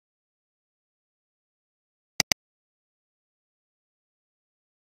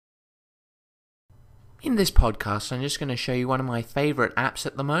In this podcast, I'm just going to show you one of my favorite apps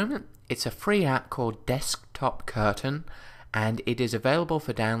at the moment. It's a free app called Desktop Curtain, and it is available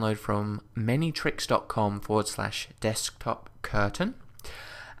for download from manytricks.com/desktop curtain.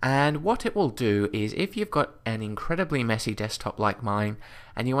 And what it will do is, if you've got an incredibly messy desktop like mine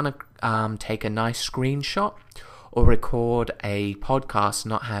and you want to take a nice screenshot or record a podcast,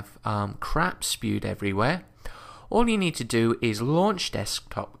 not have crap spewed everywhere, all you need to do is launch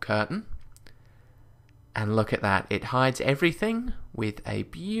Desktop Curtain. And look at that, it hides everything with a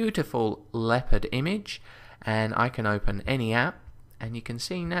beautiful leopard image, and I can open any app and you can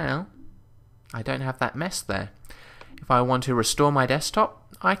see now I don't have that mess there. If I want to restore my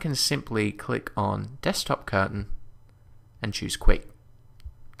desktop, I can simply click on Desktop Curtain and choose Quick.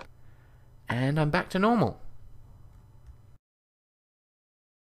 And I'm back to normal.